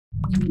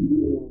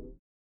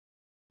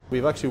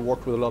We've actually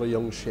worked with a lot of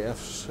young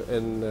chefs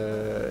in,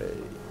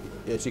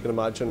 as you can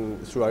imagine,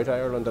 throughout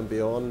Ireland and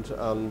beyond.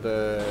 And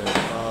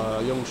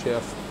a young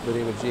chef by the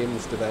name of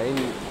James Devine,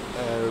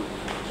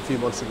 a few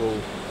months ago,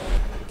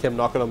 came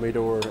knocking on my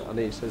door and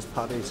he says,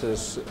 "Pat," he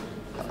says,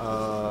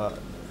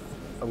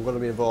 "I'm going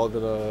to be involved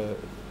in a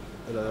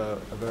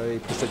very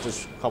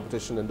prestigious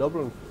competition in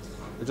Dublin."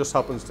 It just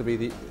happens to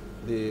be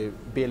the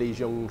Bailey's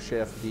Young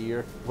Chef of the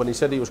Year. When he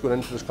said he was going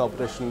into this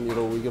competition, you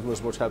know, we gave him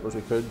as much help as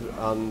we could,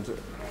 and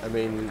I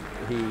mean,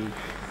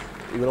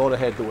 he went on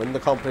ahead to win the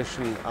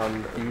competition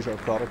and use our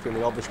product. And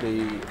we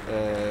obviously,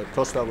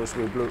 plus that was,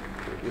 you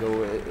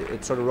know,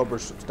 it sort of rubber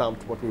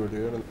stamped what we were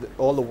doing, and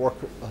all the work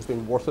has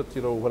been worth it.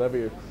 You know,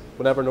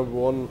 whenever number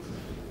one,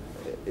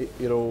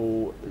 you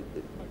know,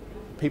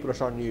 people are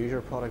starting to use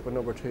your product, but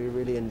number two,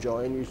 really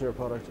enjoying using your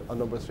product, and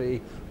number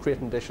three,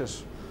 creating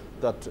dishes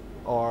that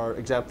are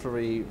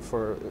exemplary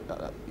for,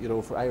 you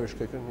know, for Irish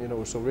cooking. You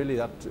know, so really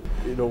that,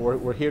 you know,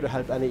 we're here to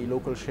help any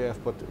local chef,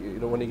 but you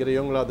know, when you get a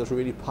young lad that's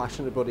really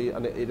passionate about it,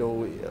 and you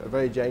know, a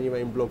very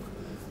genuine bloke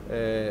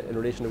in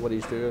relation to what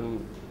he's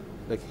doing,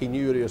 like he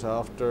knew what he was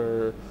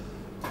after.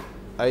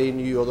 I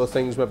knew other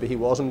things maybe he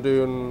wasn't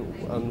doing,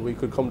 and we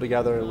could come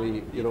together, and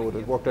we, you know,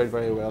 it worked out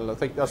very well. I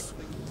think that's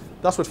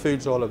what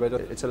food's all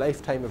about. It's a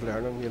lifetime of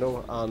learning, you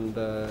know, and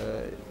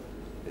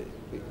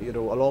you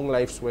know, along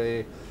life's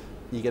way,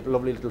 you get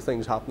lovely little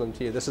things happening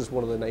to you. This is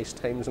one of the nice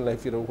times in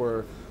life, you know,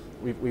 where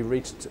we've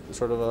reached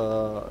sort of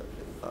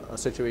a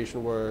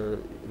situation where,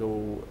 you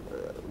know,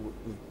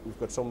 we've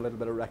got some little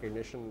bit of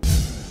recognition.